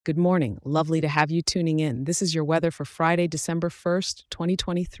Good morning. Lovely to have you tuning in. This is your weather for Friday, December 1st,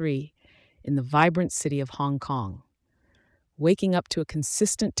 2023, in the vibrant city of Hong Kong. Waking up to a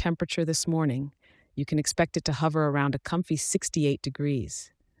consistent temperature this morning, you can expect it to hover around a comfy 68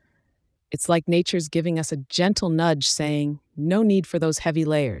 degrees. It's like nature's giving us a gentle nudge saying, no need for those heavy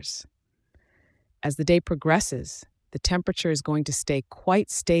layers. As the day progresses, the temperature is going to stay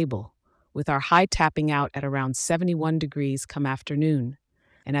quite stable, with our high tapping out at around 71 degrees come afternoon.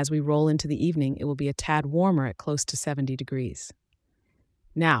 And as we roll into the evening, it will be a tad warmer at close to 70 degrees.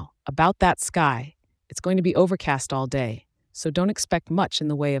 Now, about that sky, it's going to be overcast all day, so don't expect much in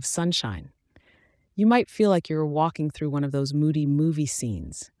the way of sunshine. You might feel like you're walking through one of those moody movie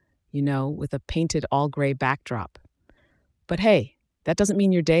scenes, with a painted all gray backdrop. But hey, that doesn't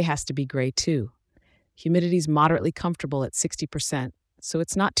mean your day has to be gray too. Humidity's moderately comfortable at 60%, so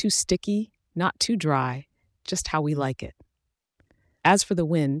it's not too sticky, not too dry, just how we like it. As for the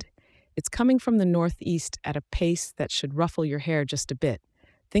wind, it's coming from the northeast at a pace that should ruffle your hair just a bit.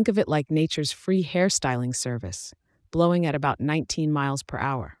 Think of it like nature's free hairstyling service, blowing at about 19 miles per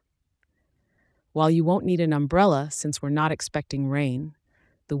hour. While you won't need an umbrella since we're not expecting rain,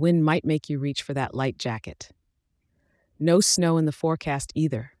 the wind might make you reach for that light jacket. No snow in the forecast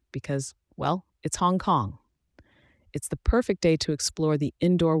either, because, well, it's Hong Kong. It's the perfect day to explore the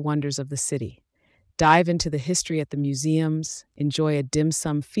indoor wonders of the city. Dive into the history at the museums, enjoy a dim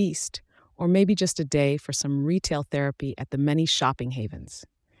sum feast, or maybe just a day for some retail therapy at the many shopping havens.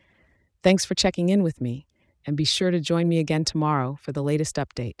 Thanks for checking in with me, and be sure to join me again tomorrow for the latest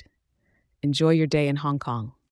update. Enjoy your day in Hong Kong.